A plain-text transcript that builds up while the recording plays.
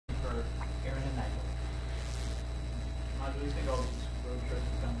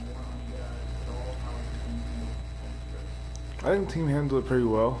I think the team handled it pretty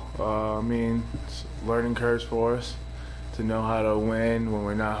well. I mean, it's learning curves for us to know how to win when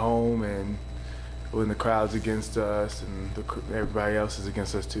we're not home and when the crowd's against us and everybody else is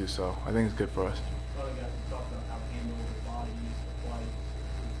against us too. So I think it's good for us. A lot of guys have talked about how to handle their bodies, the flights,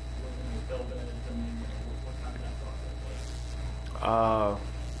 living in fill beds. I mean, what kind of that process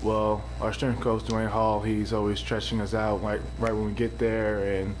like? Well, our strength coach, Dwayne Hall, he's always stretching us out right when we get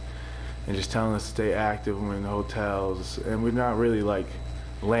there and just telling us to stay active when we're in the hotels. And we're not really like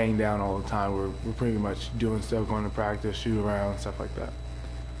laying down all the time. We're pretty much doing stuff, going to practice, shoot around, stuff like that.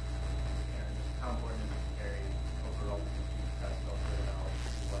 How important is it to carry overall that felt good about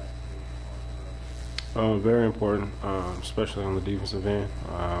last week? Very important, especially on the defensive end.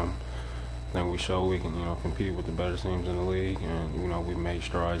 I think we show we can, compete with the better teams in the league, and we made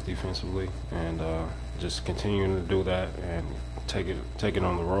strides defensively, and just continuing to do that and take it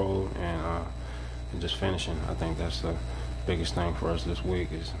on the road and just finishing. I think that's the biggest thing for us this week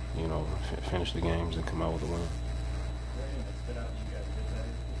is finish the games and come out with a win.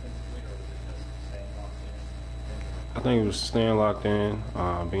 I think it was staying locked in,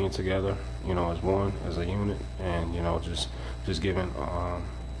 being together, as one, as a unit, and just giving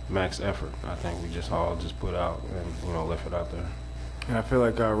max effort. I think we just all put out and left it out there. And I feel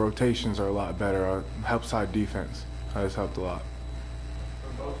like our rotations are a lot better. Our help side defense has helped a lot.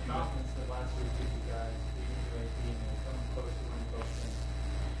 For both confidence that last week gave you guys the UAP and coming close to winning both things?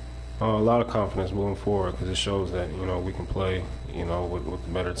 A lot of confidence moving forward because it shows that we can play with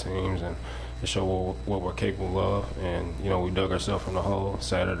the better teams, and it shows what we're capable of. And we dug ourselves in the hole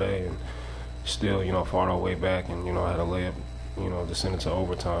Saturday and still fought our way back and had a layup descended to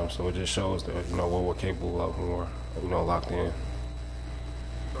overtime. So it just shows that what we're capable of when we're locked in.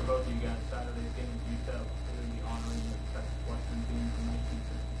 For both of you guys, Saturday's game with UTEP, they're going to be honoring the Texas Western team from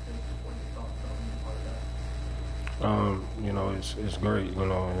 1966. What are your thoughts about being a part of that? It's great,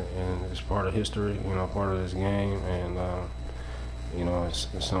 and it's part of history, part of this game, and it's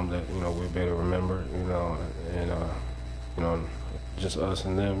something that we'll be able to remember, and just us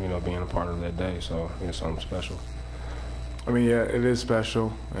and them, being a part of that day. So it's something special. I mean, yeah, it is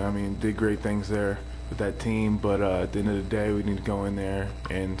special. I mean, did great things there with that team, but at the end of the day, we need to go in there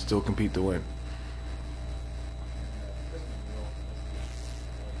and still compete to win.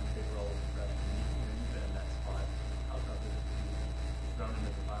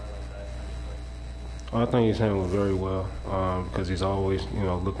 I think he's handled it very well because he's always,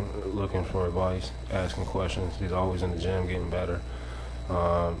 looking for advice, asking questions. He's always in the gym getting better.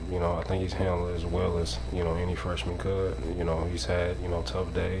 I think he's handled it as well as, any freshman could. He's had,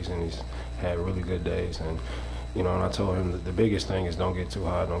 tough days and he's had really good days. And, and I told him that the biggest thing is don't get too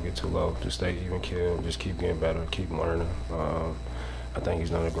high, don't get too low. Just stay even keeled, just keep getting better, keep learning. I think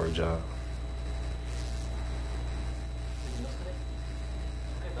he's done a great job.